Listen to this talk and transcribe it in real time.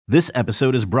This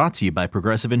episode is brought to you by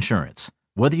Progressive Insurance.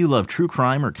 Whether you love true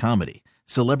crime or comedy,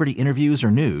 celebrity interviews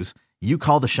or news, you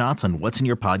call the shots on what's in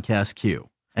your podcast queue.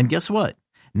 And guess what?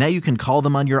 Now you can call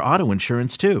them on your auto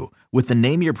insurance too with the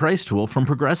Name Your Price tool from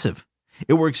Progressive.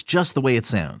 It works just the way it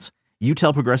sounds. You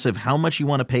tell Progressive how much you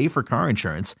want to pay for car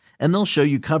insurance, and they'll show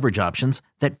you coverage options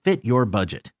that fit your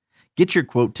budget. Get your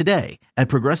quote today at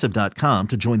Progressive.com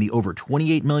to join the over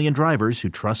 28 million drivers who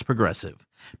trust Progressive.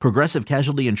 Progressive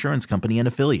Casualty Insurance Company and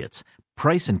Affiliates.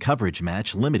 Price and coverage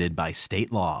match limited by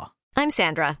state law. I'm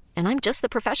Sandra, and I'm just the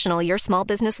professional your small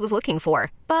business was looking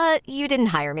for. But you didn't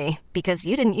hire me because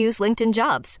you didn't use LinkedIn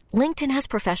Jobs. LinkedIn has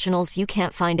professionals you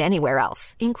can't find anywhere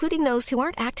else, including those who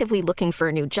aren't actively looking for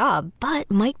a new job, but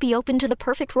might be open to the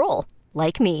perfect role,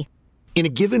 like me. In a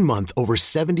given month, over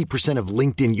 70% of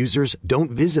LinkedIn users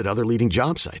don't visit other leading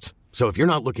job sites. So if you're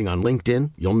not looking on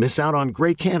LinkedIn, you'll miss out on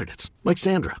great candidates like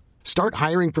Sandra. Start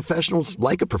hiring professionals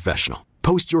like a professional.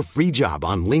 Post your free job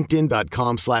on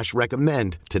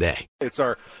linkedin.com/recommend today. It's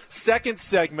our second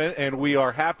segment, and we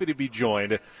are happy to be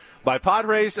joined by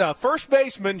Padres first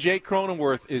baseman Jake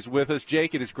Cronenworth is with us.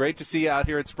 Jake, it is great to see you out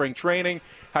here at spring training.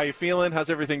 How you feeling? How's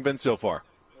everything been so far?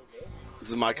 This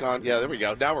is my con. Yeah, there we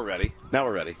go. Now we're ready.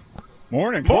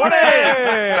 Morning. It's been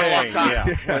a long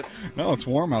time. Yeah. No, it's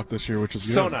warm out this year, which is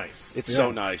good. So nice. It's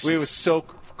so nice. It was so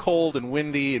cold and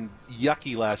windy and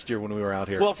yucky last year when we were out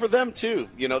here. Well, for them too.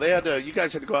 You know, you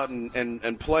guys had to go out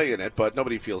and play in it, but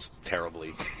nobody feels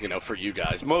terribly, for you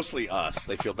guys. Mostly us.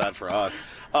 They feel bad for us.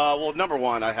 Well, number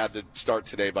one, I had to start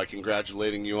today by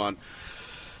congratulating you on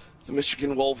the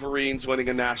Michigan Wolverines winning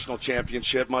a national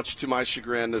championship, much to my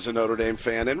chagrin as a Notre Dame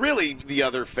fan, and really the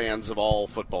other fans of all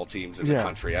football teams in the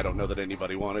country. I don't know that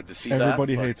anybody wanted to see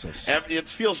Everybody that. hates us. It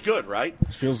feels good, right?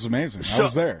 It feels amazing. I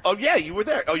was there. Oh, yeah, you were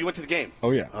there. Oh, you went to the game? Oh,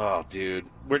 yeah. Oh, dude.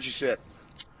 Where'd you sit?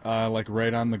 Like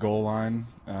right on the goal line,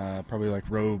 probably like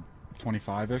row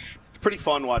 25-ish. It's pretty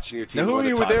fun watching your team. Now, who win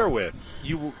you a were title. there with?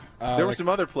 There were some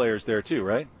other players there too,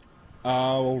 right?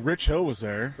 Well, Rich Hill was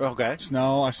there. Okay.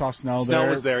 Snell, I saw Snell there. Snell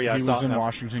was there, yeah. He I was saw in him.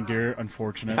 Washington gear,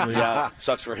 unfortunately. Yeah,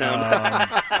 sucks for him.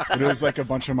 But it was like a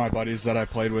bunch of my buddies that I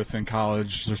played with in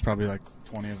college. There's probably like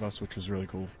 20 of us, which was really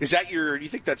cool. Is that do you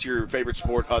think that's your favorite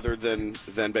sport other than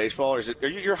baseball? Or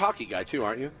you're a hockey guy too,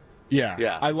 aren't you?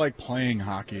 Yeah. I like playing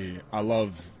hockey. I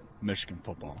love Michigan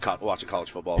football. Watching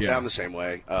college football. Yeah. I'm the same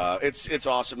way. It's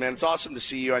awesome, man. It's awesome to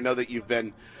see you. I know that you've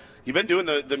been doing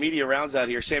the media rounds out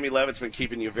here. Sammy Levitt's been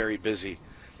keeping you very busy.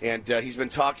 And he's been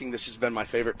talking. This has been my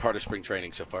favorite part of spring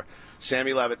training so far.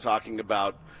 Sammy Levitt talking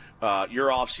about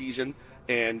your off season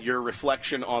and your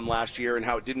reflection on last year and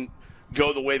how it didn't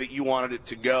go the way that you wanted it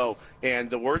to go. And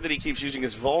the word that he keeps using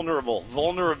is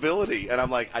vulnerability. And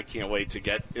I'm like, I can't wait to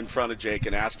get in front of Jake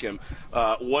and ask him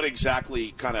what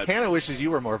exactly kind of. Hannah wishes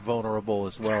you were more vulnerable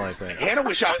as well, I think. Hannah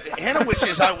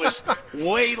wishes I was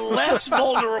way less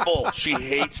vulnerable. She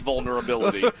hates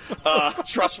vulnerability.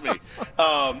 Trust me.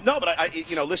 No, but I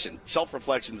listen,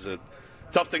 self-reflection's a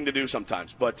tough thing to do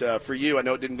sometimes. But for you, I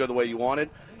know it didn't go the way you wanted.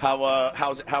 How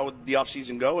did the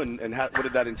offseason go, and what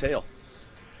did that entail?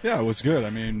 Yeah, it was good.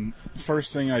 I mean,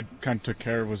 first thing I kind of took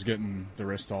care of was getting the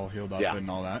wrist all healed up and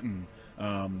all that. And,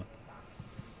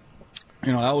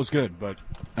 that was good. But,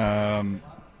 I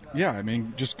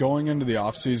mean, just going into the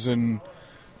offseason,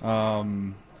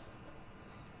 I'd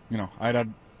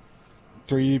had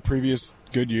 3 previous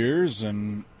good years,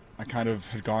 and I kind of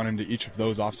had gone into each of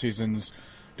those off seasons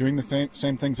doing the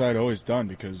same things I had always done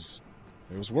because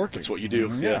it was working. That's what you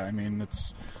do. Yeah, I mean,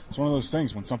 it's one of those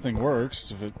things. When something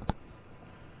works, if it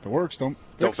works, don't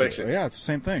fix it. Yeah, it's the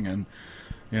same thing. And,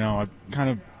 I kind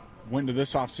of went into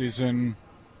this offseason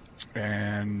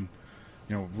and,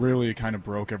 really kind of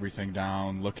broke everything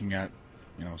down, looking at,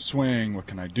 swing, what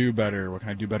can I do better? What can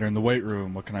I do better in the weight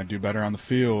room? What can I do better on the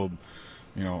field?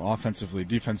 Offensively,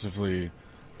 defensively,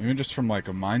 even just from like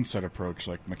a mindset approach,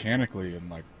 like mechanically and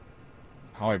like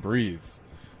how I breathe.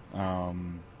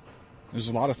 There's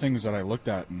a lot of things that I looked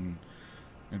at and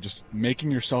just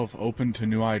making yourself open to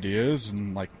new ideas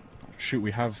and like,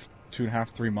 we have 2.5,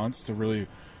 3 months to really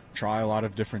try a lot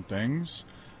of different things.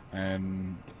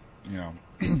 And,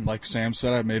 like Sam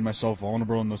said, I made myself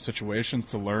vulnerable in those situations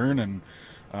to learn and,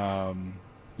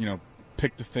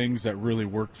 pick the things that really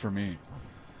worked for me.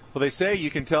 Well, they say you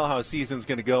can tell how a season's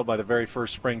going to go by the very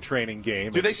first spring training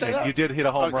game. Do they say that? You did hit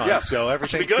a home run, yes. so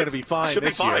everything's going to be fine Should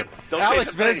this be fine. year. Don't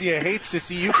Alex change a thing. Vezia hates to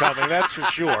see you coming, that's for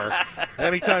sure.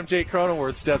 Anytime Jake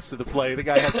Cronenworth steps to the plate, the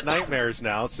guy has nightmares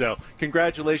now, so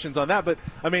congratulations on that. But,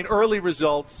 I mean, early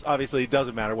results, obviously it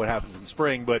doesn't matter what happens in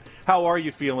spring, but how are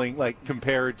you feeling, like,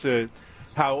 compared to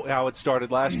how it started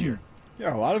last year?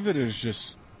 Yeah, a lot of it is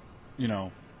just, I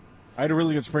had a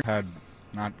really good spring. Had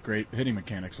not great hitting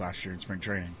mechanics last year in spring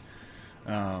training.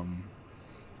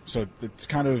 So it's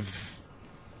kind of,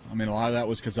 I mean, a lot of that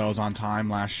was because I was on time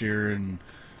last year and,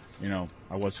 you know,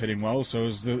 I was hitting well, so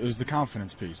it was the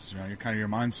confidence piece, you know, kind of your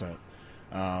mindset.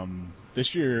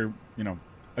 This year, you know,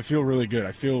 I feel really good.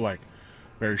 I feel like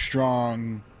very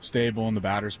strong, stable in the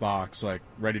batter's box, like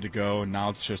ready to go, and now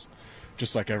it's just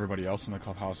like everybody else in the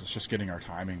clubhouse, it's just getting our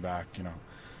timing back, you know.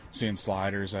 Seeing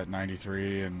sliders at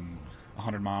 93 and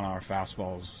 100-mile-an-hour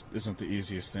fastballs isn't the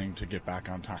easiest thing to get back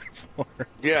on time for.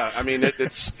 Yeah, I mean,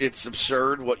 it's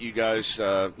absurd what you guys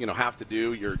have to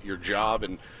do, your job,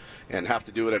 and have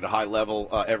to do it at a high level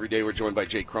every day. We're joined by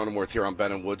Jake Cronenworth here on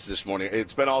Ben and Woods this morning.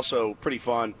 It's been also pretty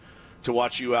fun to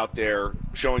watch you out there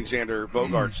showing Xander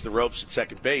Bogaerts the ropes at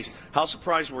second base. How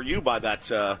surprised were you by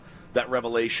that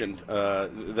revelation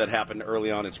that happened early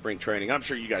on in spring training? I'm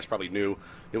sure you guys probably knew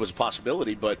it was a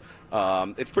possibility, but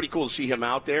it's pretty cool to see him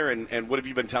out there. And what have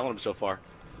you been telling him so far?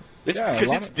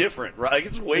 Because it's different, right? Like,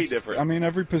 it's way different. I mean,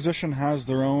 every position has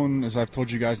their own, as I've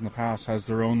told you guys in the past, has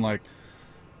their own, like,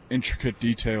 intricate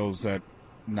details that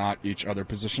not each other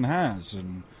position has.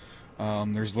 And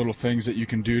there's little things that you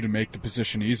can do to make the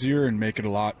position easier and make it a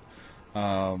lot,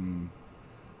 I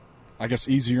guess,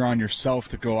 easier on yourself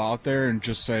to go out there and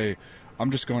just say, I'm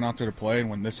just going out there to play, and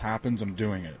when this happens, I'm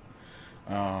doing it.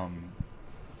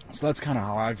 So that's kind of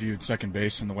how I viewed second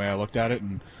base and the way I looked at it,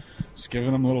 and just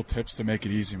giving him little tips to make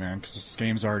it easy, man, because this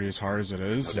game's already as hard as it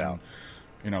is. No doubt. And,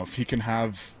 you know, if he can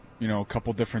have, you know, a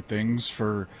couple different things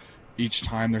for each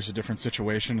time there's a different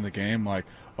situation in the game, like,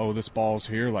 oh, this ball's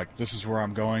here, like, this is where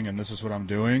I'm going and this is what I'm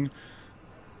doing,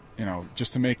 you know,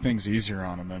 just to make things easier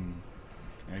on him. And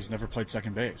you know, he's never played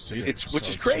second base either. Which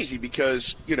is crazy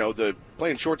because, you know,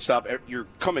 playing shortstop, you're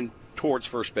coming towards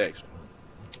first base.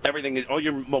 All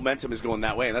your momentum is going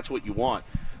that way, and that's what you want.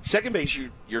 Second base,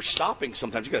 you're stopping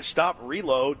sometimes. You got to stop,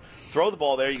 reload, throw the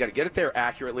ball there. You got to get it there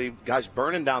accurately. Guys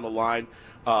burning down the line.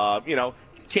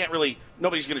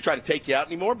 Nobody's going to try to take you out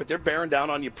anymore, but they're bearing down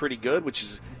on you pretty good, which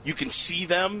is, you can see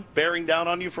them bearing down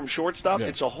on you from shortstop. Yeah.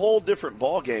 It's a whole different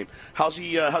ball game. How's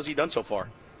he done so far?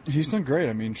 He's done great.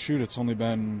 I mean, shoot, it's only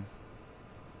been,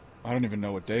 I don't even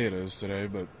know what day it is today,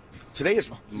 but today is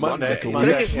Monday.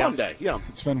 Monday. Yeah.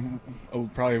 It's been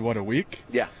probably, a week?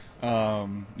 Yeah.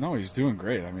 No, he's doing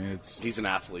great. I mean, he's an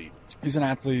athlete. He's an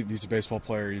athlete. He's a baseball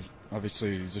player.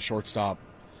 He's a shortstop.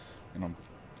 You know,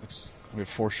 we have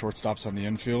 4 shortstops on the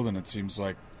infield, and it seems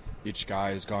like each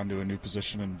guy has gone to a new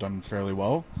position and done fairly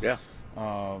well. Yeah.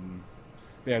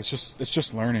 It's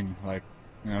just learning. Like,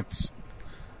 you know, it's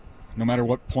no matter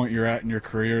what point you're at in your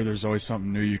career, there's always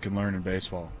something new you can learn in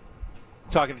baseball.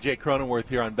 Talking to Jake Cronenworth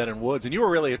here on Ben and Woods, and you were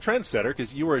really a trendsetter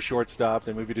because you were a shortstop.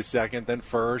 They moved you to second, then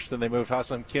first, then they moved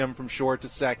Ha-Seong Kim from short to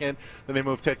second, then they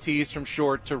moved Tatis from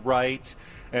short to right,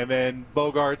 and then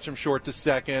Bogaerts from short to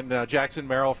second, Jackson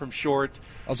Merrill from short to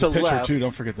left. I was a pitcher too,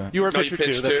 don't forget that. You were a pitcher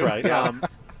too, that's right. Yeah.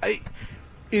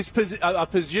 Is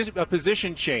a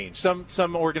position change?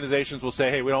 Some organizations will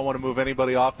say, hey, we don't want to move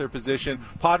anybody off their position.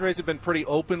 Padres have been pretty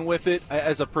open with it.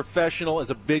 As a professional, as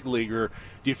a big leaguer,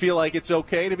 do you feel like it's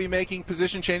okay to be making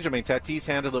position change? I mean, Tatis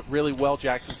handled it really well.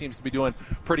 Jackson seems to be doing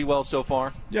pretty well so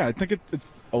far. Yeah, I think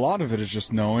a lot of it is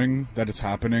just knowing that it's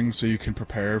happening so you can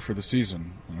prepare for the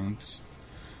season. You know, it's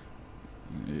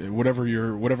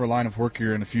whatever line of work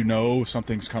you're in, if you know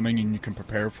something's coming and you can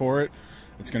prepare for it,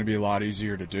 it's going to be a lot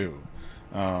easier to do.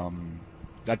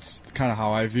 That's kind of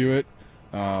how I view it.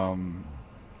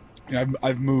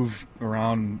 I've moved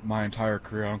around my entire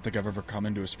career. I don't think I've ever come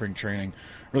into a spring training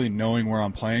really knowing where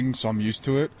I'm playing, so I'm used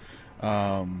to it.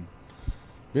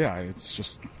 It's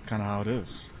just kind of how it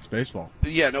is. It's baseball.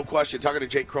 Yeah, no question. Talking to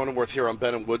Jake Cronenworth here on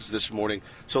Ben and Woods this morning.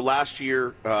 So last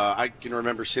year, I can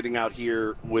remember sitting out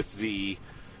here with the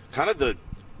kind of the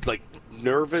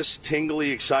nervous,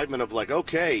 tingly excitement of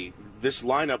okay, this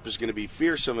lineup is going to be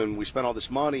fearsome, and we spent all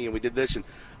this money, and we did this, and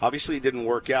obviously it didn't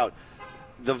work out.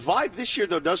 The vibe this year,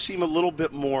 though, does seem a little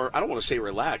bit more, I don't want to say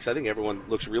relaxed. I think everyone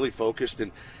looks really focused,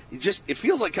 and it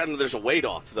feels like kind of there's a weight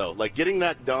off, though. Like getting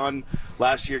that done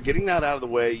last year, getting that out of the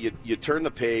way, you turn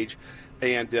the page,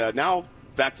 and now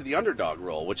back to the underdog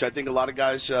role, which I think a lot of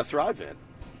guys thrive in.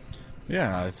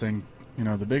 Yeah, I think,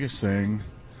 the biggest thing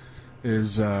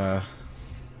is, do you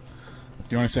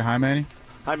want to say hi, Manny?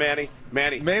 Hi, Manny.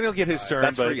 Manny will get his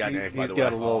turn, but he's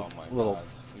got a little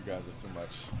You guys are too much.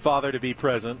 Father to be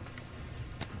present.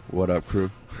 What up,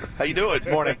 crew? How you doing?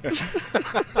 Morning. Oh, you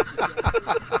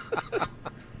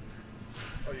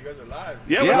guys are live.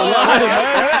 Yeah, we're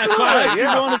live. That's right.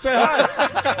 You're going to say hi.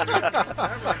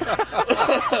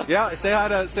 Yeah, say hi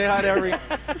to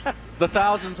the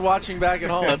thousands watching back at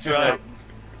home. That's right.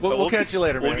 We'll catch you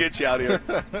later, man. We'll get you out here.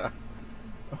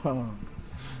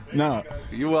 No,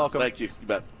 you're welcome. Thank you. You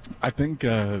bet. I think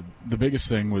the biggest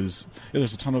thing was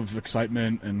there's a ton of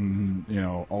excitement and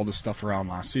all this stuff around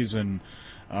last season.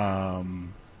 I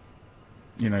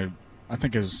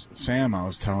think as Sam, I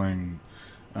was telling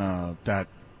that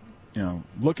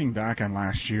looking back on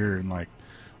last year and like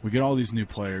we get all these new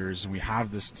players and we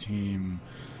have this team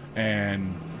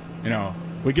and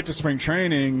we get to spring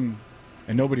training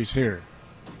and nobody's here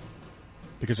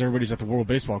because everybody's at the World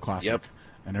Baseball Classic. Yep.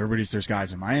 And there's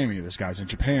guys in Miami, there's guys in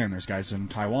Japan, there's guys in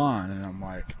Taiwan, and I'm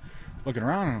like looking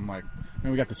around and I'm like,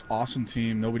 we got this awesome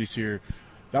team, nobody's here.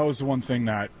 That was the one thing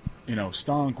that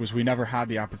stunk was we never had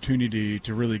the opportunity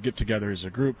to really get together as a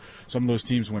group. Some of those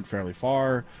teams went fairly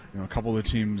far. A couple of the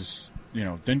teams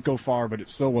didn't go far, but it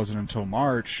still wasn't until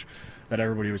March that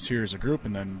everybody was here as a group,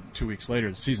 and then 2 weeks later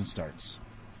the season starts.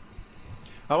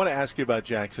 I want to ask you about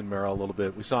Jackson Merrill a little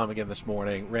bit. We saw him again this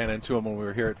morning, ran into him when we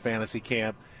were here at Fantasy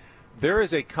Camp. There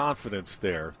is a confidence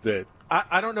there that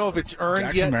I don't know if it's earned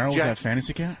Jackson yet. Merrill was at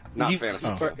Fantasy Camp? Not Fantasy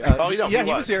Camp. He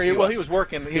was here. He was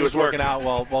working. He was working out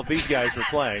while these guys were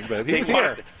playing, but he was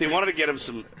here. They wanted to get him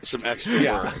some extra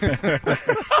work.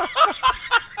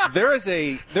 There's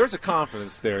a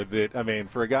confidence there that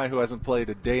for a guy who hasn't played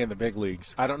a day in the big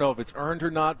leagues, I don't know if it's earned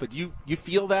or not, but you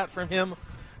feel that from him.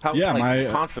 How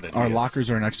confident our he is. lockers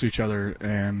are next to each other,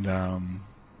 and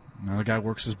the guy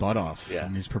works his butt off,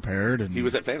 and he's prepared. And he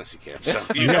was at Fantasy Camp, so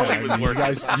he was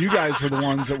working. You guys were the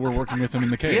ones that were working with him in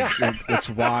the cage. Yeah. It's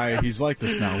why he's like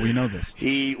this now. We know this.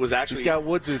 He was actually. He's got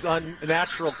Woods'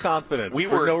 unnatural confidence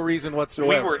for no reason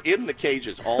whatsoever. We were in the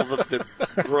cages, all of the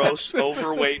gross,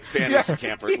 overweight fantasy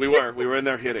campers. We were in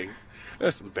there hitting.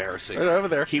 It's embarrassing. Right over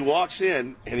there. He walks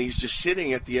in, and he's just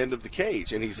sitting at the end of the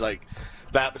cage, and he's like,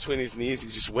 bat between his knees,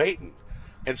 he's just waiting.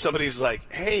 And somebody's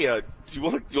like, "Hey, do you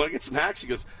want to get some hacks?" He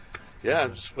goes, "Yeah,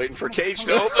 I'm just waiting for a cage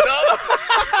to open up."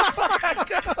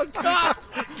 Oh, God.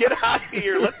 Get out of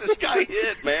here. Let this guy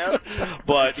hit, man.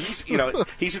 But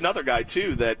he's another guy,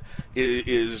 too, that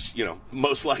is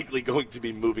most likely going to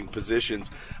be moving positions.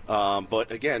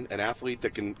 But, again, an athlete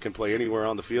that can play anywhere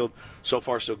on the field. So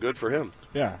far, so good for him.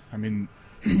 Yeah,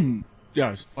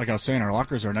 like I was saying, our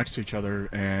lockers are next to each other,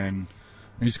 and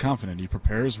he's confident. He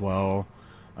prepares well.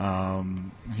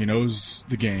 He knows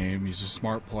the game. He's a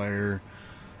smart player.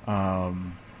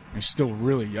 He's still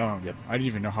really young. Yep. I didn't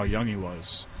even know how young he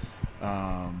was.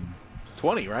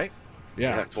 20, right?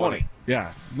 Yeah, 20.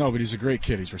 Yeah. No, but he's a great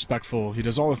kid. He's respectful. He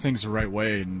does all the things the right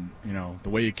way, and the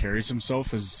way he carries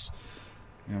himself is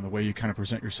the way you kind of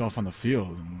present yourself on the field,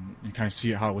 and you kind of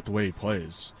see it with the way he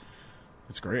plays.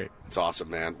 It's great. It's awesome,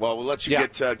 man. Well, we'll let you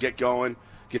get going,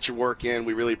 get your work in.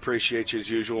 We really appreciate you as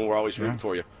usual, and we're always rooting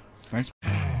for you. Thanks.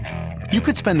 You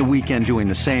could spend the weekend doing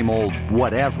the same old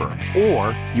whatever,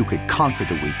 or you could conquer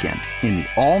the weekend in the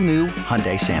all-new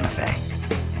Hyundai Santa Fe.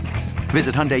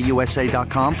 Visit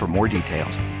HyundaiUSA.com for more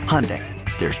details. Hyundai,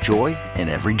 there's joy in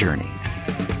every journey.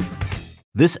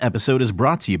 This episode is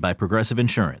brought to you by Progressive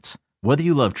Insurance. Whether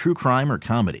you love true crime or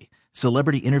comedy,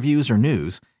 celebrity interviews or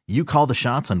news, you call the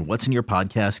shots on what's in your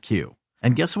podcast queue.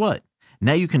 And guess what?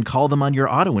 Now you can call them on your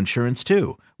auto insurance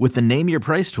too with the Name Your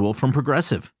Price tool from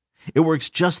Progressive. It works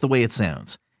just the way it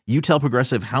sounds. You tell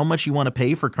Progressive how much you want to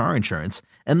pay for car insurance,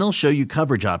 and they'll show you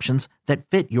coverage options that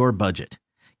fit your budget.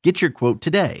 Get your quote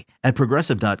today at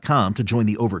Progressive.com to join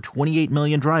the over 28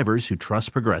 million drivers who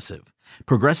trust Progressive.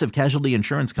 Progressive Casualty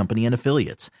Insurance Company and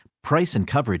Affiliates. Price and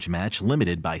coverage match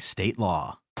limited by state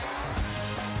law.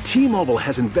 T-Mobile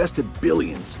has invested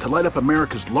billions to light up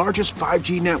America's largest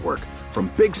 5G network,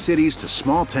 from big cities to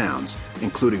small towns,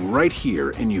 including right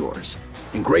here in yours.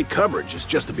 And great coverage is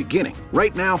just the beginning.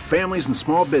 Right now, families and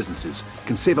small businesses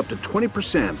can save up to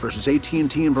 20% versus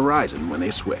AT&T and Verizon when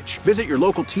they switch. Visit your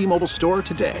local T-Mobile store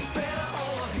today.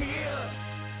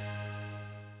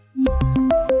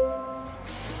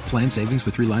 Plan savings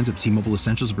with 3 lines of T-Mobile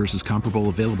Essentials versus comparable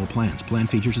available plans. Plan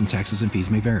features and taxes and fees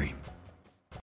may vary.